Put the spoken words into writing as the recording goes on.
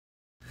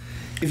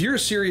If you're a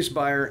serious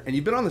buyer and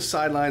you've been on the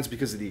sidelines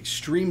because of the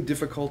extreme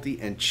difficulty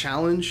and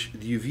challenge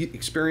that you've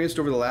experienced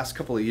over the last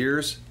couple of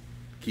years,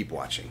 keep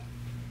watching.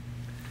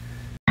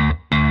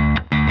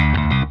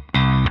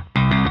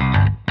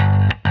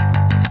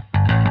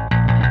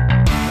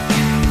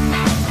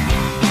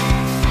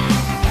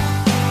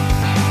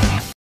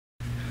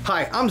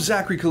 Hi, I'm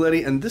Zachary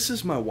Coletti, and this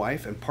is my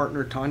wife and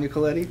partner, Tonya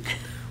Coletti.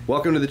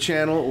 Welcome to the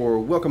channel, or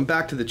welcome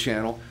back to the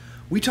channel.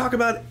 We talk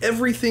about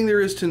everything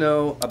there is to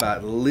know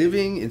about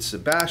living in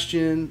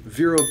Sebastian,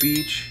 Vero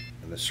Beach,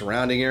 and the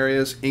surrounding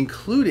areas,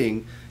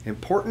 including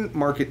important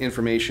market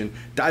information,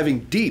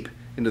 diving deep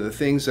into the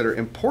things that are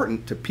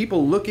important to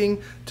people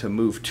looking to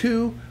move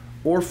to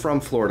or from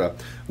Florida.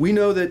 We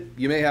know that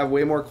you may have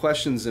way more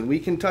questions than we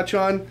can touch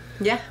on.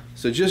 Yeah.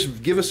 So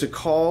just give us a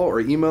call or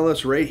email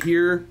us right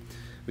here.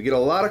 We get a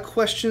lot of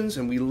questions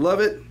and we love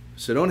it,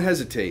 so don't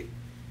hesitate.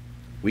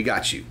 We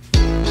got you.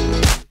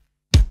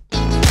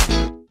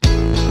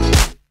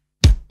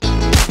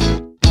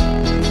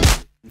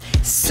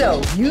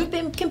 So you've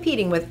been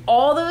competing with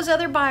all those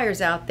other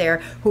buyers out there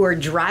who are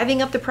driving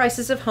up the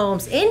prices of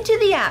homes into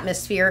the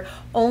atmosphere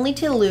only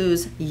to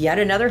lose yet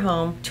another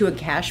home to a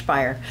cash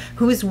buyer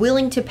who is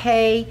willing to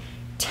pay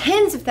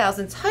tens of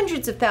thousands,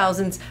 hundreds of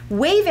thousands,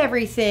 waive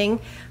everything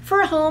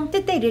for a home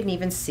that they didn't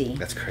even see.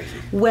 That's crazy.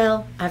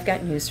 Well, I've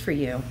got news for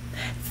you.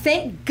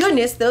 Thank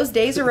goodness those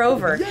days are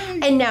over.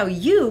 And now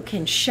you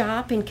can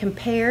shop and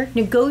compare,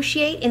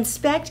 negotiate,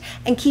 inspect,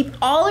 and keep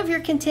all of your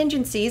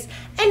contingencies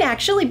and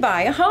actually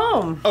buy a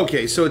home.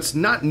 Okay, so it's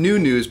not new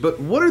news, but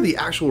what are the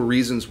actual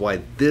reasons why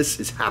this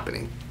is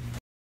happening?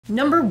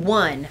 Number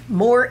one,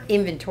 more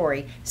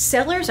inventory.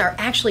 Sellers are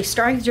actually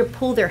starting to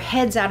pull their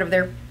heads out of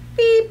their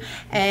beep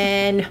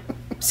and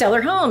sell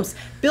their homes.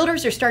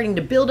 Builders are starting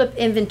to build up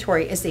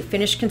inventory as they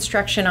finish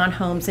construction on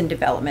homes and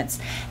developments.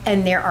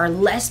 And there are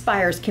less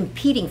buyers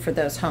competing for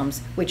those homes,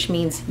 which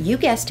means, you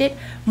guessed it,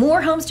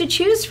 more homes to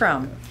choose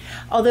from.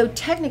 Although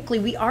technically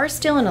we are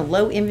still in a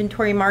low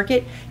inventory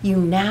market, you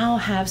now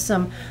have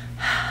some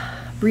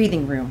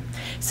breathing room.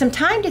 Some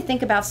time to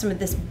think about some of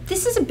this.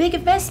 This is a big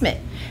investment.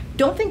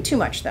 Don't think too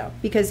much though,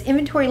 because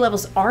inventory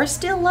levels are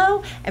still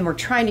low and we're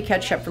trying to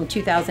catch up from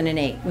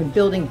 2008 when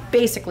building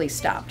basically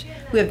stopped.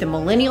 We have the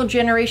millennial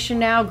generation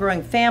now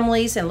growing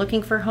families and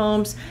looking for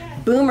homes.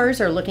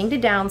 Boomers are looking to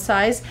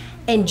downsize,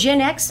 and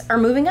Gen X are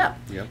moving up.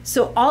 Yep.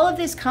 So all of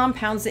this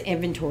compounds the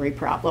inventory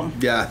problem.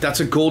 Yeah, that's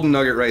a golden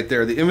nugget right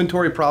there. The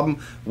inventory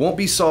problem won't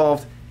be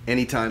solved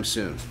anytime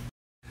soon.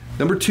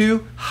 Number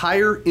two,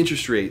 higher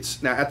interest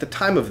rates. Now, at the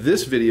time of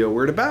this video,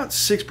 we're at about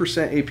 6%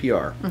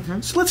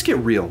 APR. So let's get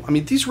real. I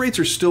mean, these rates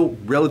are still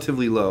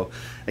relatively low.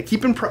 And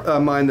keep in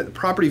mind that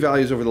property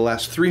values over the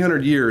last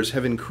 300 years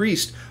have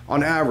increased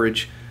on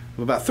average of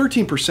about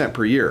 13%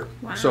 per year.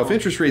 Wow. So if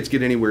interest rates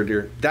get anywhere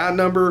near that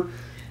number,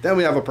 then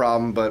we have a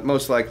problem, but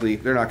most likely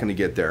they're not going to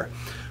get there.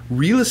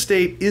 Real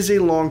estate is a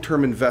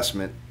long-term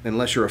investment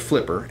unless you're a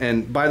flipper.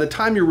 And by the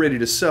time you're ready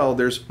to sell,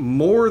 there's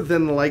more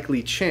than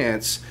likely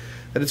chance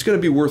that it's going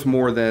to be worth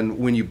more than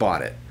when you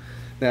bought it.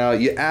 Now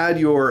you add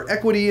your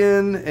equity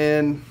in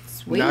and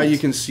Sweet. Now you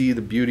can see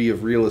the beauty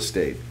of real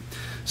estate.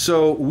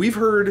 So we've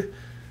heard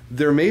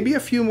there may be a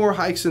few more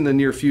hikes in the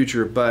near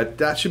future, but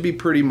that should be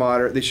pretty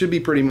moderate. They should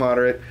be pretty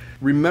moderate.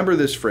 Remember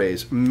this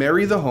phrase,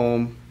 marry the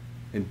home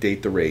and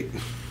date the rate.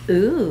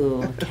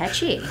 Ooh,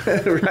 catchy.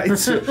 Right,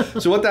 so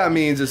what that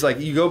means is like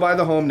you go buy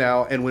the home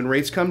now and when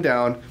rates come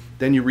down,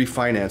 then you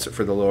refinance it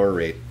for the lower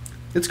rate.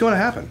 It's going to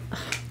happen.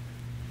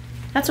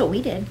 That's what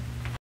we did.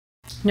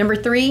 Number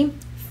three,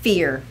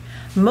 fear.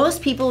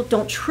 Most people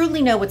don't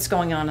truly know what's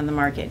going on in the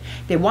market.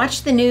 They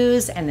watch the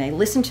news and they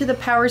listen to the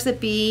powers that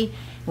be,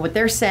 what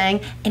they're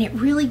saying, and it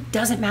really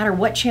doesn't matter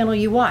what channel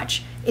you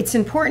watch. It's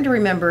important to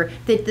remember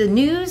that the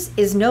news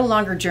is no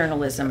longer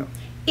journalism.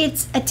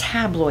 It's a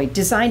tabloid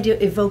designed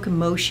to evoke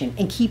emotion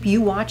and keep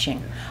you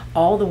watching.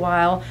 All the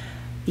while,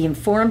 the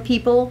informed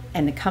people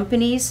and the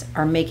companies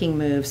are making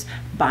moves,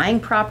 buying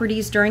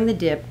properties during the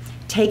dip,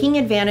 taking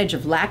advantage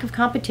of lack of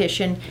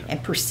competition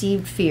and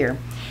perceived fear.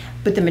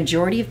 But the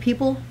majority of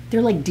people,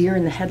 they're like deer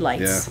in the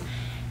headlights,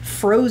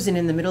 frozen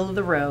in the middle of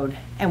the road.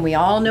 And we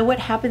all know what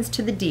happens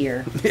to the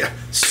deer. Yeah,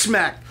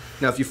 smack.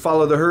 Now, if you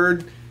follow the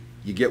herd,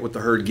 you get what the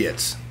herd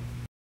gets.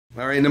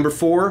 All right, number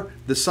four,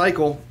 the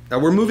cycle. Now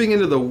we're moving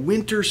into the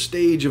winter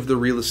stage of the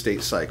real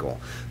estate cycle.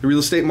 The real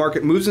estate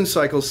market moves in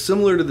cycles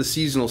similar to the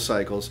seasonal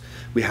cycles.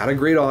 We had a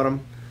great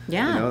autumn.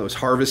 Yeah. You know, it was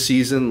harvest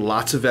season,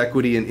 lots of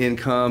equity and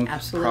income.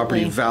 Absolutely.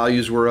 Property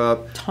values were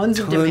up. Tons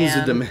of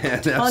demand.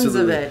 Tons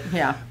Absolutely. Of it,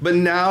 yeah. But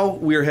now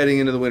we're heading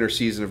into the winter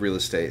season of real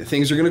estate.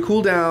 Things are going to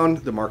cool down.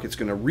 The market's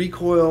going to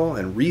recoil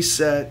and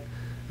reset.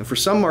 And for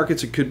some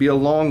markets, it could be a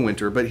long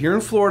winter. But here in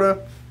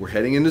Florida, we're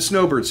heading into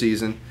snowbird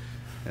season.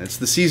 And it's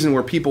the season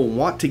where people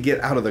want to get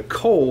out of the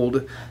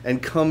cold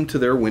and come to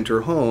their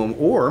winter home,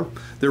 or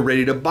they're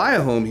ready to buy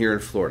a home here in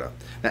Florida.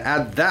 Now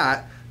add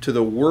that to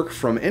the work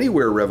from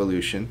anywhere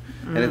revolution,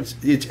 and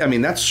I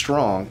mean, that's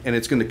strong, and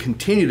it's going to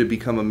continue to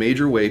become a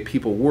major way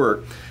people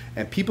work.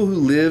 And people who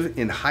live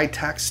in high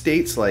tax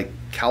states like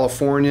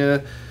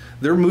California,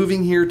 they're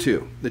moving here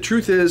too. The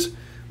truth is,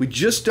 We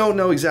just don't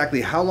know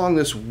exactly how long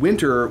this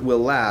winter will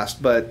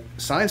last, but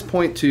signs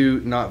point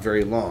to not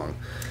very long,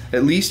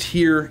 at least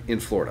here in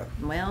Florida.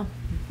 Well,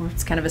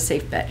 it's kind of a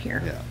safe bet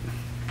here. Yeah.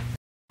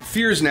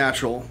 Fear is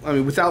natural. I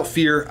mean, without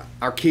fear,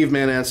 our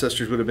caveman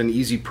ancestors would have been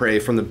easy prey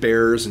from the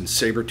bears and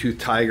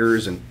saber-toothed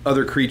tigers and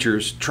other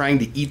creatures trying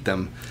to eat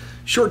them.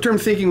 Short-term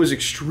thinking was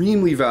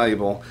extremely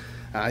valuable.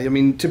 I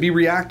mean, to be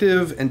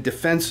reactive and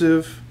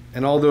defensive,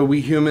 and although we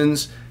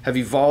humans have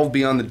evolved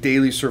beyond the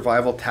daily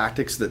survival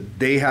tactics that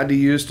they had to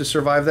use to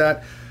survive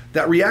that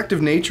reactive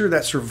nature,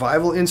 that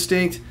survival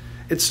instinct,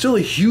 it's still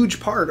a huge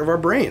part of our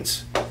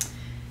brains.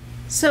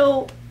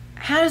 So,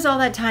 how does all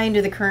that tie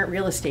into the current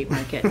real estate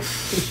market?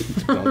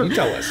 Well, you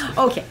tell us.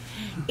 Okay.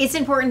 It's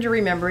important to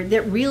remember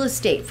that real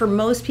estate for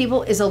most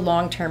people is a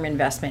long-term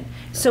investment.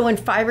 So in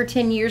 5 or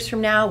 10 years from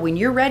now, when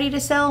you're ready to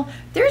sell,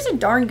 there's a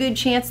darn good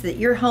chance that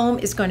your home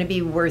is going to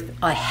be worth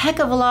a heck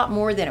of a lot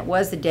more than it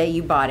was the day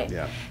you bought it.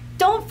 Yeah.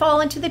 Don't fall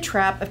into the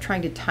trap of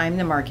trying to time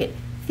the market.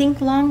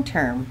 Think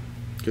long-term.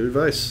 Good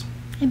advice.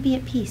 And be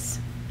at peace.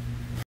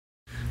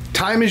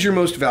 Time is your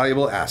most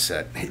valuable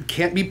asset. It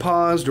can't be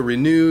paused or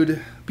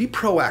renewed. Be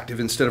proactive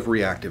instead of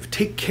reactive.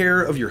 Take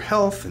care of your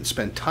health and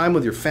spend time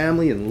with your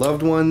family and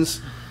loved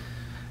ones.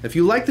 If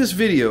you like this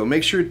video,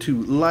 make sure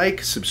to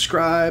like,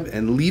 subscribe,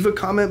 and leave a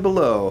comment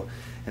below.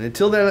 And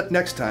until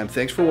next time,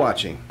 thanks for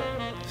watching.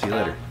 See you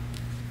later.